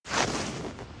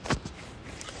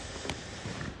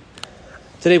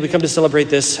Today we come to celebrate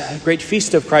this great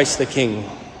feast of Christ the King,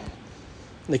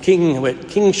 the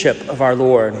kingship of our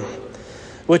Lord,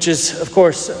 which is, of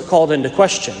course, called into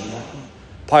question.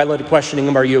 Pilate questioning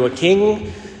him, "Are you a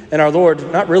king?" And our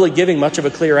Lord not really giving much of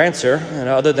a clear answer,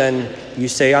 other than, "You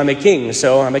say I'm a king,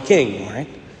 so I'm a king," right?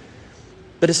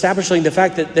 But establishing the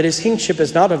fact that his kingship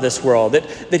is not of this world,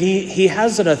 that he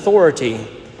has an authority,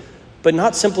 but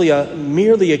not simply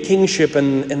merely a kingship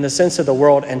in the sense of the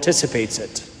world anticipates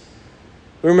it.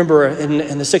 We remember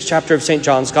in the 6th chapter of St.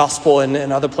 John's Gospel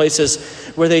and other places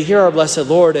where they hear our blessed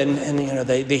Lord and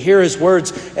they hear his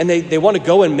words and they want to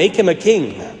go and make him a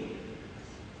king.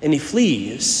 And he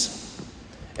flees.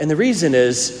 And the reason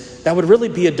is that would really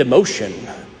be a demotion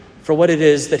for what it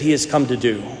is that he has come to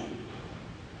do.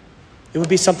 It would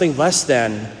be something less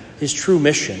than his true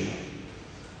mission,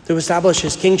 to establish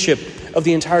his kingship of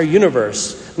the entire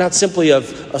universe, not simply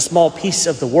of a small piece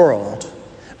of the world,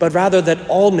 but rather that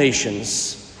all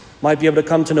nations might be able to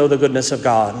come to know the goodness of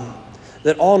God,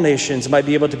 that all nations might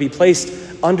be able to be placed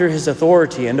under his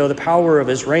authority and know the power of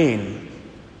his reign.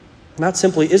 Not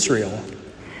simply Israel,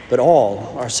 but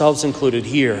all, ourselves included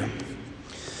here.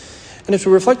 And if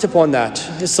we reflect upon that,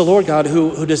 it's the Lord God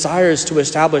who desires to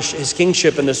establish his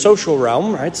kingship in the social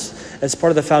realm, right? As part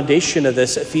of the foundation of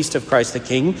this feast of Christ the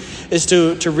King, is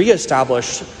to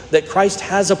reestablish that Christ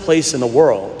has a place in the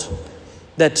world,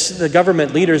 that the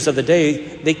government leaders of the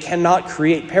day, they cannot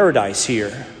create paradise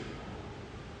here.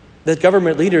 That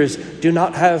government leaders do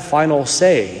not have final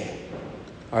say.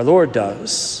 Our Lord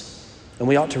does. And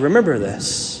we ought to remember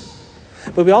this.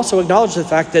 But we also acknowledge the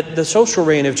fact that the social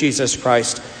reign of Jesus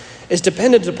Christ is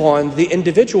dependent upon the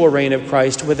individual reign of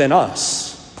Christ within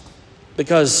us.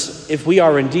 Because if we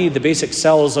are indeed the basic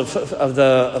cells of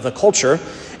the culture,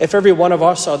 if every one of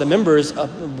us are the members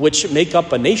which make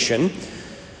up a nation,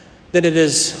 then it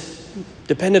is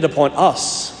dependent upon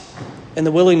us and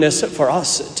the willingness for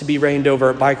us to be reigned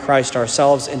over by Christ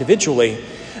ourselves individually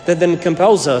that then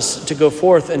compels us to go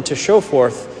forth and to show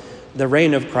forth the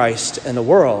reign of Christ in the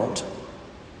world.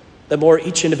 The more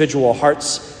each individual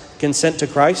hearts consent to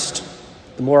Christ,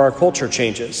 the more our culture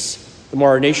changes, the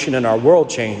more our nation and our world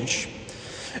change.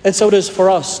 And so it is for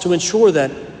us to ensure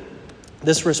that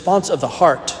this response of the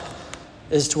heart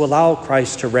is to allow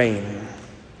Christ to reign.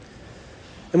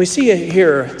 And we see it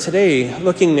here today,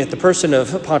 looking at the person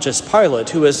of Pontius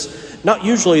Pilate, who is not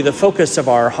usually the focus of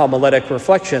our homiletic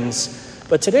reflections,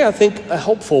 but today I think a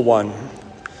helpful one.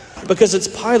 Because it's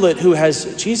Pilate who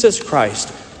has Jesus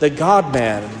Christ, the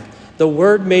God-man, the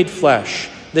Word made flesh,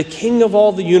 the King of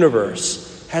all the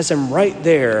universe, has him right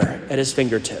there at his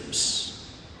fingertips.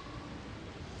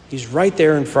 He's right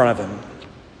there in front of him.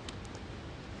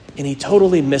 And he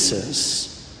totally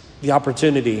misses the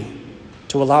opportunity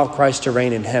to allow Christ to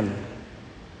reign in him.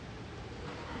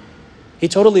 He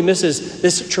totally misses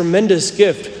this tremendous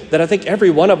gift that I think every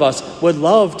one of us would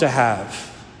love to have.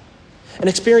 An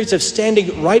experience of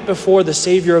standing right before the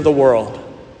Savior of the world.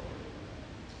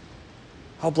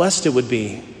 How blessed it would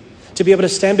be to be able to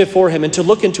stand before him and to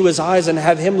look into his eyes and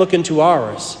have him look into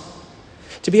ours.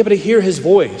 To be able to hear his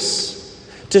voice,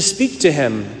 to speak to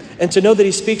him, and to know that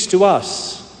he speaks to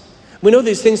us. We know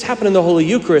these things happen in the Holy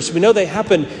Eucharist. We know they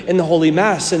happen in the Holy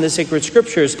Mass, in the sacred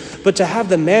Scriptures. But to have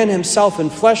the man himself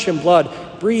in flesh and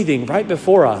blood breathing right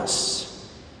before us,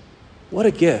 what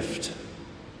a gift.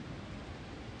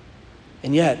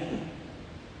 And yet,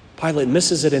 Pilate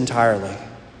misses it entirely.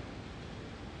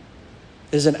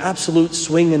 It is an absolute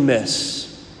swing and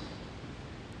miss.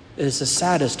 It is the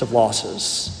saddest of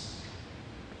losses.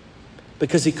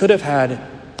 Because he could have had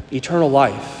eternal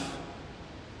life.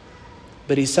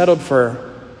 But he settled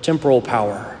for temporal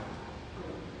power.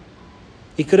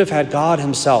 He could have had God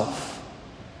himself.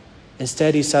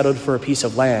 Instead, he settled for a piece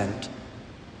of land.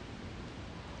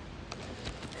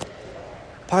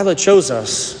 Pilate shows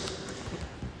us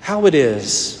how it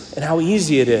is and how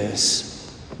easy it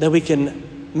is that we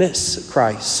can miss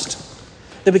Christ.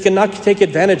 That we cannot take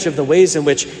advantage of the ways in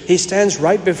which he stands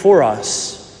right before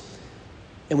us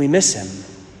and we miss him.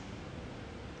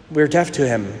 We're deaf to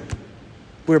him.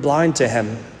 We're blind to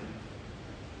him.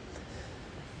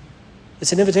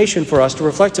 It's an invitation for us to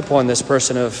reflect upon this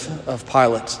person of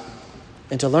Pilate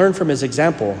and to learn from his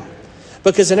example.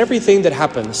 Because in everything that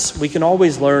happens, we can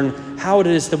always learn how it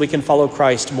is that we can follow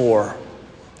Christ more.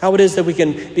 How it is that we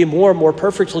can be more and more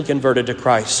perfectly converted to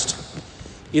Christ,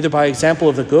 either by example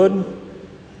of the good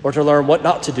or to learn what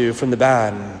not to do from the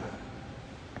bad.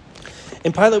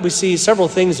 In Pilate, we see several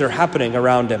things that are happening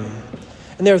around him.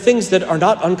 And there are things that are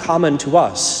not uncommon to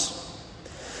us.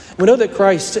 We know that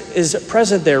Christ is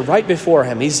present there right before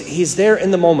him. He's there in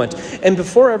the moment. And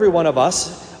before every one of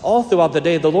us, all throughout the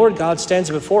day, the Lord God stands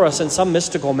before us in some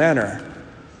mystical manner.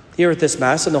 Here at this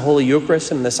Mass, in the Holy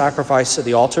Eucharist, and the sacrifice at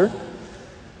the altar,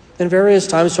 and various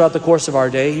times throughout the course of our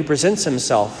day, he presents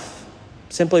himself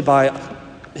simply by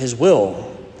his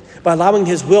will, by allowing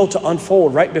his will to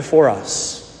unfold right before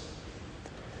us.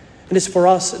 And it's for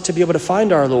us to be able to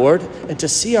find our Lord and to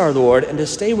see our Lord and to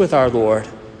stay with our Lord,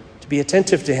 to be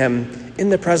attentive to him in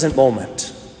the present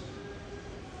moment.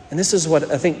 And this is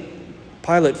what I think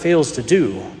Pilate fails to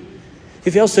do. He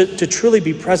fails to truly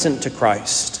be present to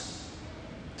Christ,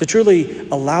 to truly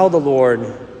allow the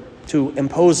Lord to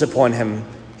impose upon him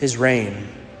his reign.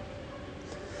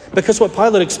 Because what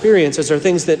Pilate experiences are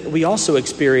things that we also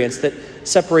experience that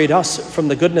separate us from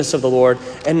the goodness of the Lord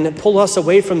and pull us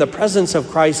away from the presence of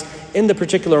Christ in the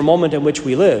particular moment in which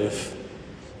we live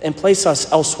and place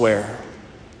us elsewhere.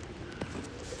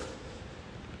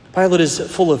 Pilate is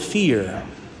full of fear,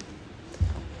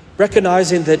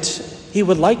 recognizing that he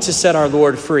would like to set our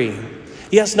Lord free.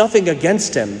 He has nothing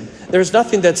against him. There's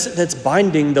nothing that's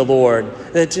binding the Lord,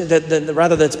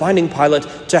 that's binding Pilate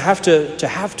to have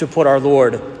to put our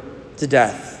Lord to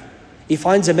death. He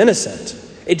finds him innocent.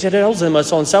 It tells him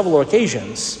us on several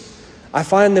occasions, I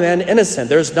find the man innocent.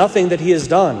 There's nothing that he has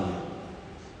done.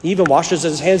 He even washes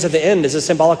his hands at the end as a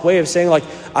symbolic way of saying, like,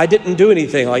 I didn't do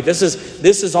anything. Like, this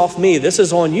is off me. This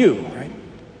is on you, right?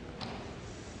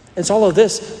 It's all of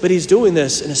this, but he's doing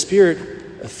this in a spirit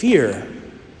of fear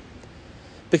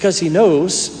because he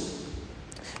knows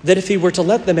that if he were to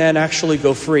let the man actually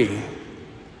go free,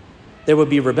 there would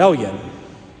be rebellion.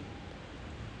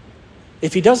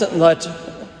 If he doesn't let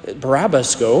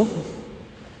Barabbas go,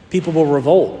 people will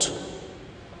revolt.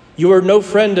 You are no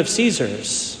friend of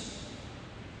Caesar's.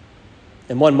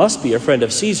 And one must be a friend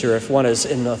of Caesar if one is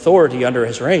in authority under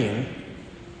his reign.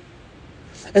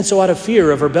 And so out of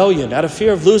fear of rebellion, out of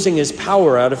fear of losing his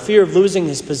power, out of fear of losing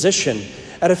his position,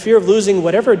 out of fear of losing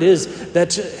whatever it is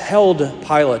that held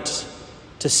Pilate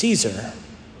to Caesar,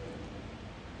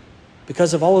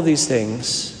 because of all of these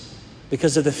things,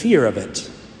 because of the fear of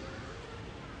it,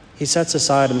 he sets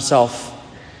aside himself.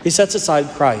 He sets aside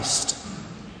Christ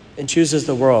and chooses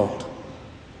the world.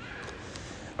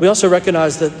 We also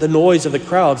recognize the noise of the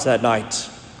crowds that night.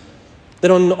 That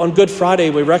on Good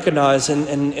Friday we recognize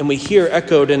and we hear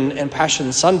echoed in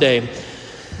Passion Sunday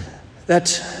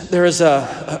that there is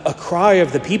a cry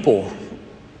of the people,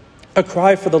 a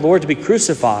cry for the Lord to be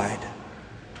crucified.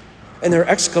 And there are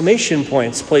exclamation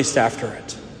points placed after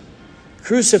it.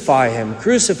 Crucify him,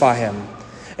 crucify him.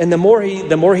 And the more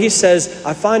he says,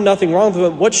 I find nothing wrong with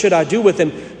him, what should I do with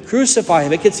him? Crucify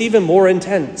him. It gets even more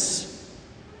intense.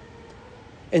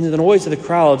 And the noise of the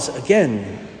crowds,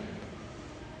 again,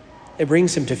 it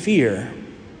brings him to fear.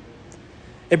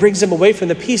 It brings him away from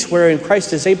the peace wherein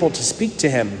Christ is able to speak to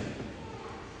him.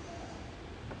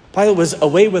 Pilate was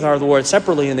away with our Lord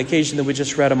separately in the occasion that we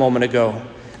just read a moment ago.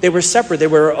 They were separate. They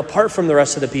were apart from the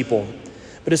rest of the people.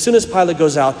 But as soon as Pilate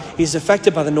goes out, he's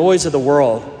affected by the noise of the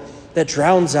world that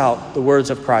drowns out the words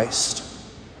of Christ.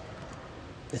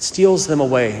 It steals them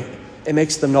away. It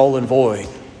makes them null and void.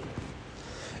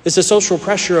 It's the social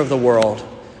pressure of the world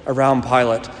around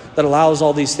Pilate that allows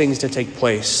all these things to take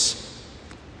place.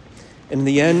 And in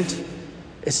the end,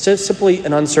 it's just simply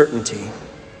an uncertainty.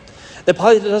 That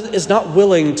Pilate is not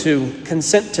willing to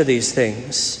consent to these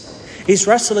things. He's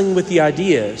wrestling with the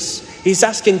ideas. He's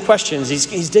asking questions.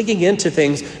 He's digging into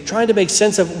things, trying to make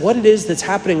sense of what it is that's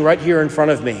happening right here in front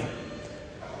of me.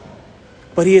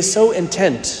 But he is so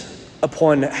intent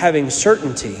upon having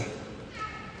certainty,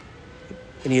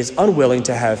 and he is unwilling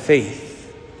to have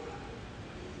faith.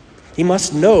 He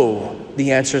must know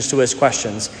the answers to his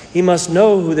questions. He must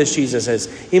know who this Jesus is.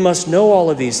 He must know all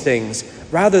of these things,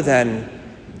 rather than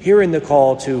hearing the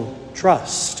call to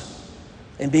trust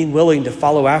and being willing to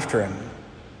follow after him.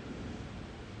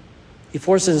 He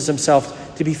forces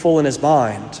himself to be full in his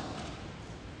mind,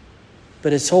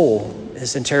 but his soul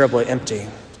is terribly empty.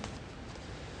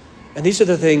 And these are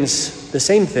the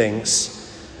same things,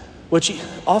 which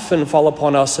often fall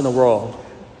upon us in the world.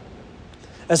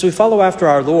 As we follow after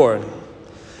our Lord,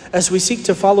 as we seek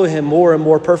to follow him more and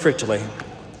more perfectly,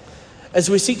 as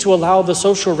we seek to allow the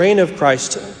social reign of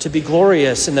Christ to be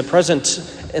glorious in the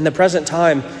present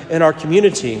time in our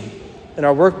community, in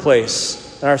our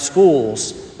workplace, in our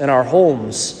schools, in our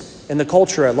homes, in the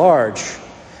culture at large.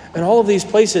 In all of these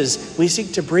places, we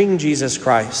seek to bring Jesus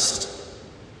Christ.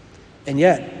 And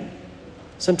yet,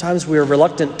 sometimes we are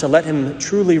reluctant to let him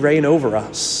truly reign over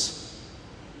us.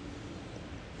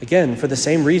 Again, for the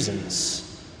same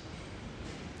reasons.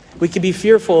 We can be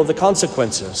fearful of the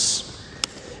consequences,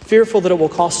 fearful that it will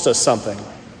cost us something,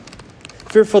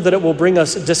 fearful that it will bring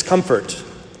us discomfort,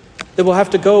 that we'll have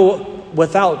to go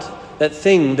without that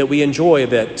thing that we enjoy a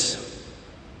bit.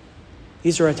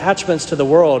 These are attachments to the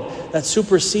world that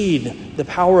supersede the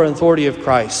power and authority of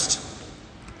Christ.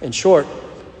 In short,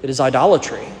 it is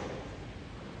idolatry.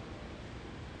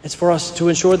 It's for us to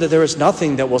ensure that there is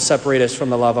nothing that will separate us from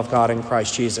the love of God in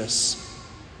Christ Jesus.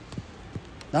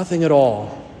 Nothing at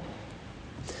all.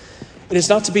 It is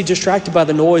not to be distracted by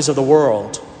the noise of the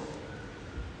world.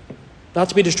 Not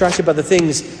to be distracted by the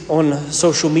things on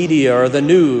social media or the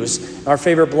news, our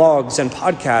favorite blogs and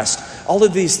podcasts. All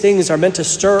of these things are meant to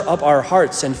stir up our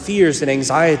hearts and fears and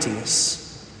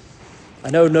anxieties. I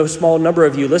know no small number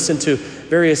of you listen to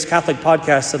various Catholic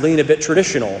podcasts that lean a bit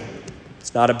traditional.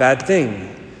 It's not a bad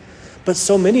thing. But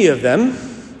so many of them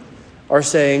are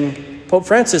saying Pope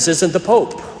Francis isn't the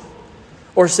Pope.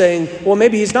 Or saying, well,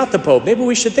 maybe he's not the Pope. Maybe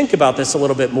we should think about this a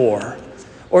little bit more.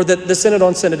 Or that the Synod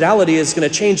on Synodality is going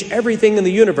to change everything in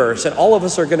the universe and all of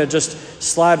us are going to just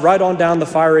slide right on down the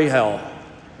fiery hell.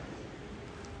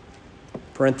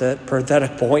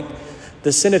 Parenthetic point,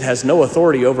 the Synod has no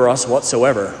authority over us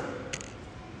whatsoever.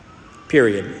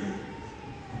 Period.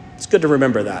 It's good to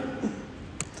remember that.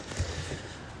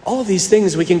 All of these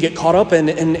things we can get caught up in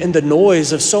the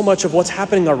noise of so much of what's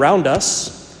happening around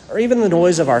us, or even the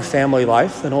noise of our family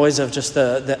life, the noise of just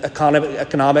the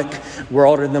economic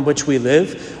world in which we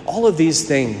live. All of these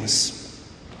things,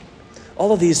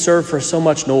 all of these serve for so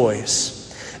much noise.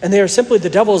 And they are simply the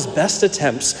devil's best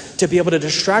attempts to be able to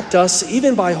distract us,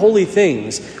 even by holy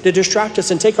things, to distract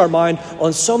us and take our mind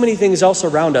on so many things else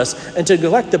around us, and to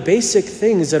neglect the basic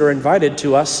things that are invited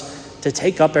to us to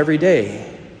take up every day.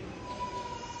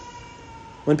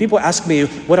 When people ask me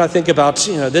what I think about,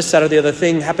 this, that, or the other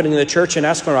thing happening in the church and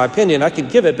ask for my opinion, I can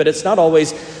give it, but it's not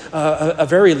always a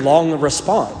very long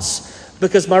response.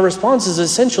 Because my response is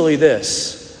essentially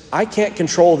this: I can't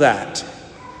control that.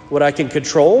 What I can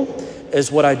control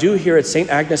is what I do here at St.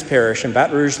 Agnes Parish in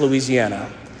Baton Rouge, Louisiana.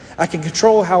 I can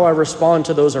control how I respond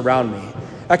to those around me.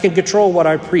 I can control what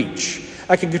I preach.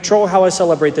 I can control how I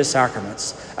celebrate the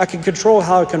sacraments. I can control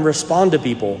how I can respond to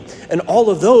people. And all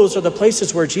of those are the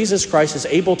places where Jesus Christ is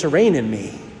able to reign in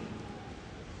me.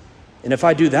 And if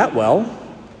I do that well,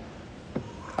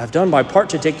 I've done my part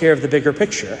to take care of the bigger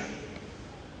picture.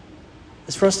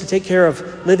 It's for us to take care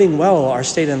of living well our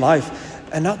state in life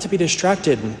and not to be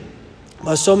distracted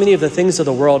by so many of the things of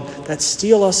the world that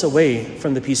steal us away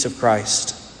from the peace of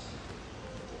Christ.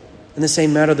 In the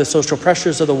same manner, the social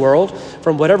pressures of the world,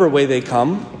 from whatever way they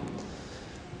come,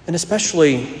 and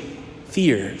especially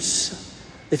fears.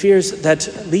 The fears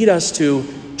that lead us to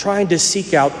trying to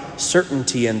seek out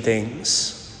certainty in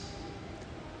things.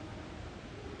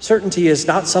 Certainty is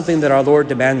not something that our Lord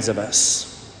demands of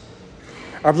us.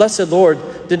 Our blessed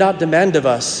Lord did not demand of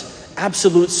us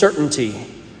absolute certainty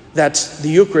that the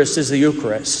Eucharist is the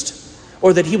Eucharist,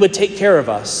 or that he would take care of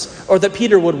us, or that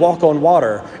Peter would walk on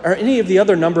water, or any of the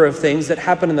other number of things that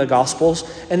happen in the Gospels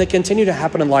and that continue to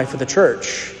happen in the life of the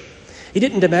church. He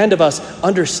didn't demand of us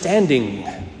understanding.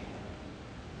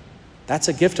 That's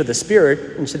a gift of the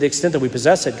Spirit, and to the extent that we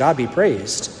possess it, God be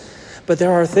praised. But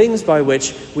there are things by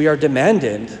which we are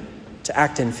demanded to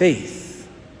act in faith,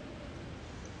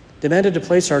 demanded to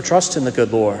place our trust in the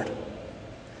good Lord,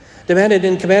 demanded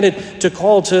and commanded to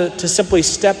call to simply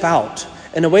step out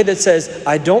in a way that says,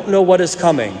 I don't know what is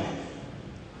coming,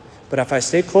 but if I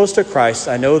stay close to Christ,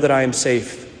 I know that I am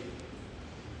safe.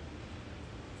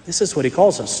 This is what he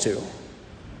calls us to.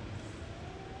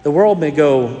 The world may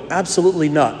go absolutely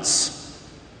nuts.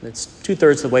 It's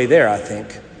 2/3 the way there, I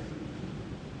think.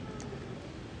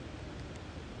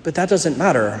 But that doesn't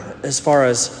matter as far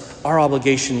as our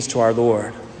obligations to our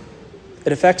Lord.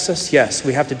 It affects us, yes.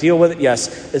 We have to deal with it, yes.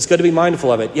 It's good to be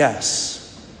mindful of it, yes.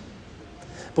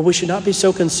 But we should not be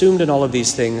so consumed in all of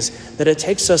these things that it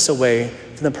takes us away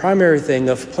from the primary thing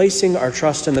of placing our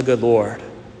trust in the good Lord.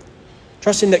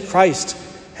 Trusting that Christ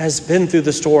has been through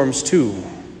the storms too.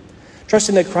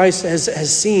 Trusting that Christ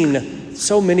has seen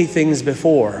so many things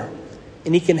before,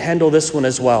 and he can handle this one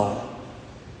as well.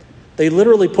 They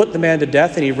literally put the man to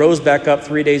death, and he rose back up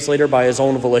 3 days later by his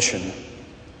own volition.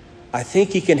 I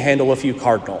think he can handle a few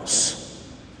cardinals.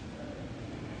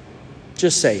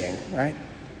 Just saying, right?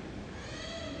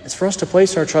 It's for us to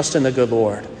place our trust in the good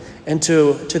Lord. And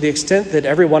to the extent that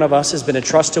every one of us has been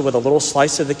entrusted with a little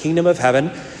slice of the kingdom of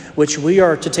heaven, which we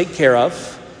are to take care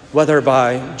of, whether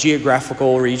by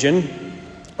geographical region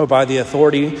or by the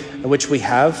authority in which we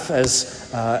have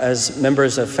as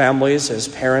members of families, as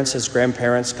parents, as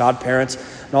grandparents, godparents,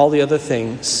 and all the other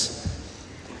things.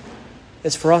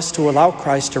 It's for us to allow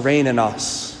Christ to reign in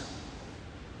us,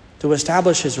 to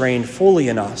establish his reign fully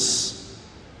in us,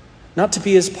 not to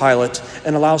be his Pilate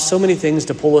and allow so many things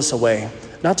to pull us away.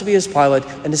 not to be as Pilate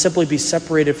and to simply be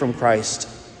separated from Christ,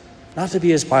 not to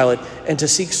be as Pilate and to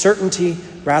seek certainty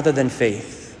rather than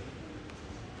faith,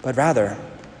 but rather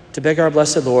to beg our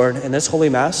blessed Lord in this Holy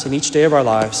Mass and each day of our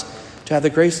lives to have the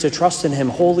grace to trust in him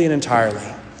wholly and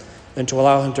entirely, and to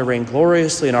allow him to reign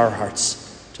gloriously in our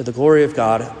hearts to the glory of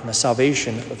God and the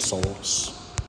salvation of souls.